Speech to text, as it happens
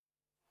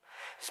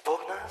Zbog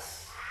nas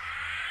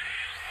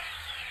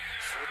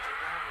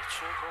Sudbina je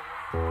čudo.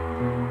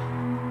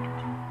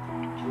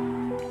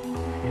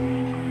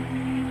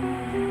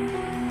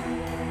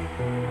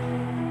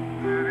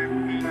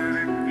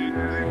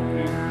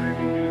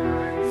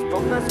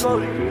 Zbog nas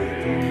gori.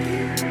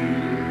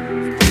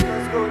 Zbog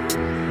nas gori.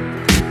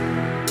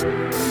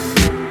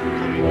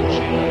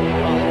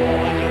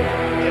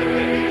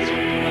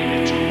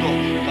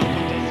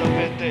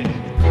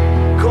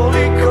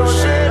 Koliko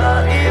žena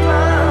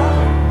ima,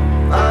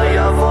 a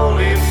ja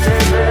volim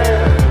tebe.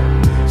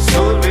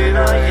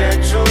 Sudbina je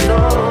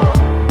čudo,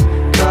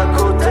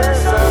 kako te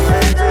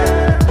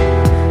zavede.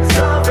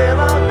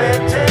 Zavela me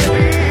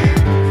tebi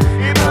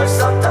i baš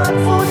sam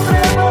takvu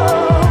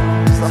trebao.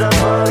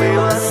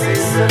 Zapalila si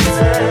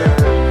srce,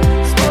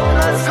 zbog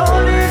nas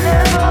gori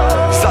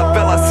nebo.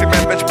 Zavela si me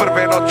već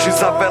prve noći,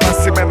 zavela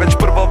si me već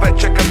prvo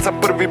veče kad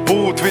sam prvi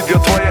put vidio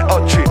tvoje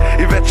oči.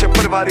 I već je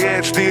prva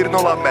riječ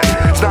dirnula me.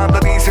 Znam da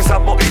nisi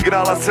samo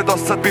igrala se, do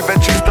sad bi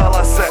već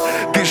izdala se.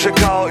 Diže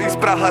kao iz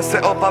praha se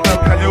ova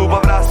velika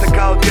ljubav, raste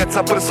kao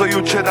djeca brzo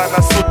jučer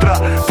danas sutra.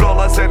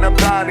 Prolaze nam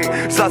dani,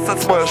 za sad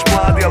smo još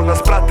mladi, al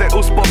nas prate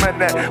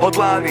uspomene od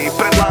lani i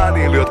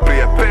predlani. Ili od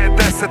prije 5,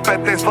 10,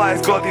 15,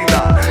 20 godina.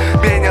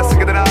 Mijenja se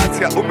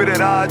generacija, umire,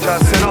 rađa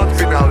se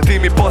rodbina. Ali ti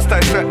mi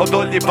postaješ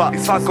neodoljiva i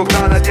svakog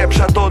dana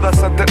ljepša. To da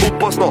sam te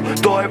upoznao,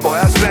 to je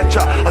moja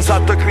sreća. A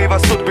zato je kriva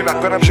sudbina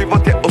koja nam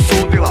život je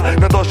osudila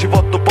na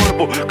doživotnu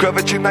borbu koja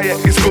većina je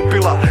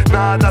izgubila.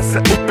 Nada se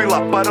upila,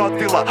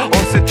 parotila,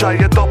 osjećaj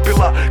je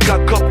dopila.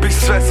 Kako bi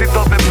sve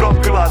zidove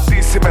propila,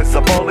 ti si me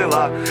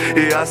zavolila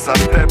i ja sam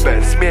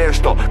tebe.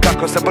 Smiješno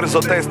kako se brzo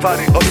te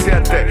stvari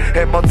osjete.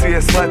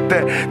 Emocije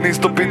slete niz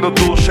dubinu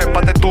duše,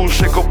 pa ne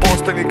duše ko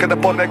postojni kada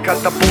ponekad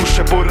da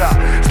puše bura.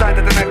 Znaj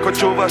da te neko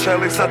čuva,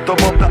 želi sa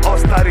tobom da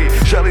ostari,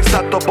 želi sa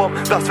tobom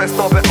da sve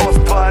snove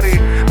ostvari.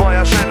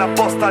 Moja žena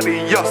postani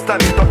i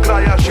ostani do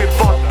kraja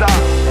života.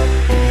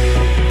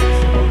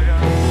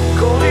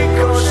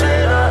 Koliko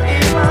žena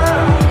ima,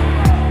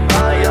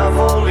 a ja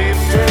volim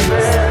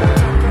tebe.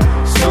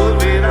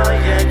 Sudbina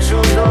je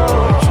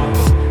čudo,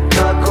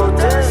 kako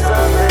te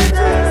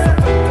zavede.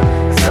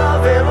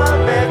 Zavela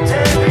me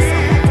tebi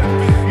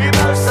i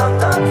baš sam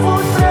takvu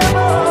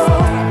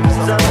trebao.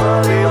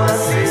 Zapalila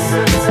si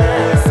srce,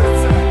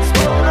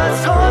 zbog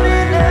nas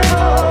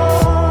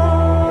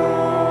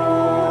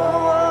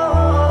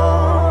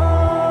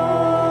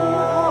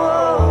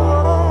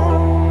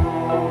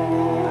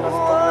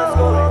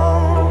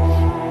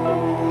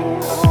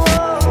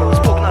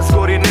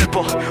gori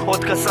nebo.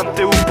 Otkad sam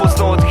te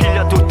upoznao, od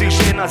 1000 tih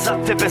žena za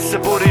tebe se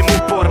borim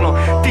uporno.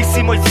 Ti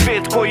si moj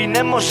svijet koji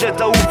ne može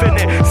da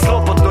uvene.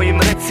 Slobodno im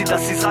reci da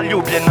si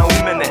zaljubljena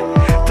u mene.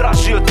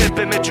 Tražio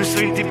tebe među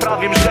svim ti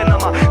pravim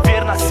ženama.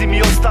 Vjerna si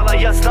mi ostala,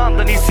 ja znam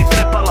da nisi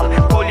trepala.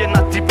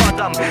 Koljena ti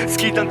padam,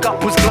 skidam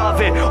kapu s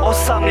glave.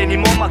 Osamljeni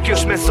momak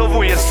još me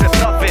zovu jer se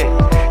prave.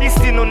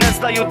 Istinu ne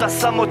znaju da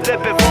samo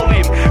tebe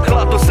volim.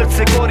 Hladno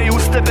srce gori,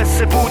 uz tebe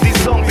se budi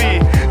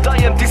zombi.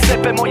 Dajem ti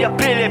sebe moja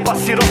preljepa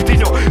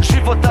sirotinjo.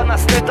 Život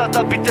danas ne da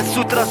da bi te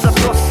sutra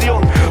zaprosio.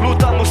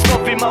 Ludam u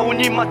snovima, u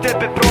njima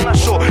tebe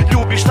pronašao.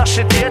 Ljubiš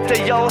naše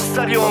dijete, ja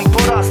ostario on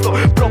porasto.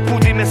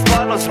 Probudi me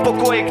stvarno zbog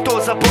kojeg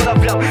to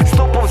zaboravljam. S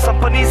tobom sam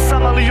pa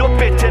nisam, ali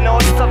opet te ne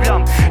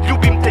ostavljam.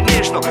 Ljubim te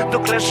nježno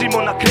dok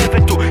ležimo na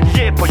krevetu.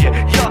 Lijepo je,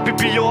 ja bi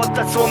bio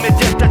otac svome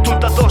djetetu.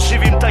 Da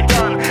doživim taj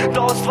dan,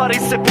 da ostvari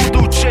se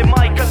buduće.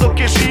 Majka dok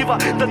je živa,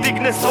 da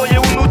digne svoje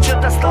unuče.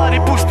 Da stari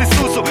pusti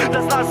suzu,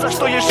 da zna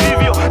zašto je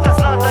živio. Da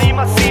zna da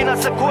ima sina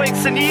za kojeg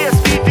se nije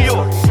stidio.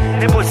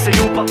 Ne boj se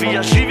ljubavi,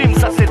 ja živim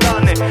za te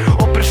dane.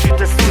 Oprši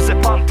te suze,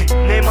 pamti,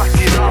 nema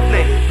ti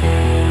ravne.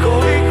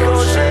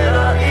 Koliko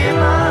žena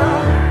ima,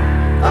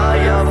 a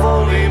ja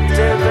volim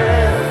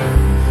tebe.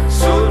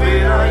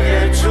 Sudbina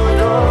je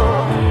čudo,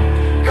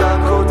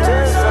 kako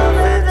te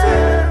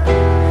zavede.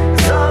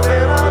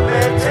 Zavela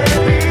me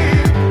tebi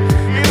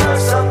i baš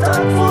sam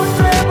takvu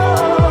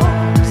trebao.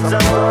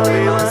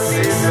 Zapalila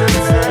si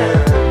srce,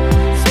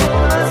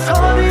 zbog nas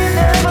gori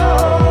nebo.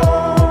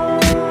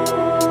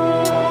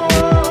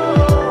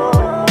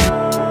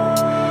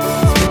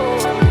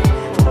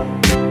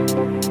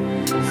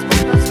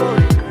 Zbog nas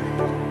gori.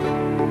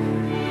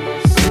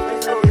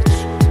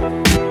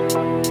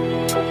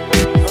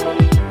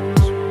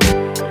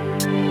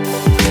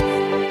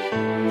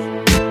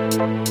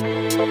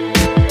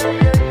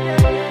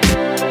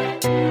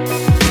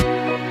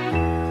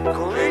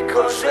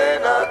 Koliko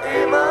žena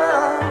ima,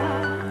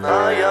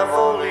 a ja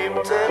volim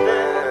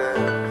tebe.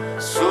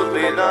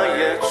 Sudbina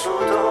je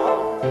čudo,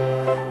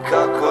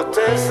 kako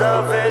te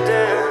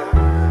zavede.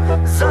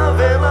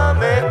 Zavela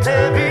me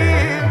tebi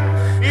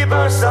i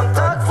baš sam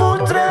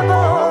takvu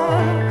trebao.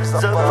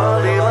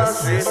 Zapalila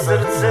si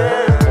srce,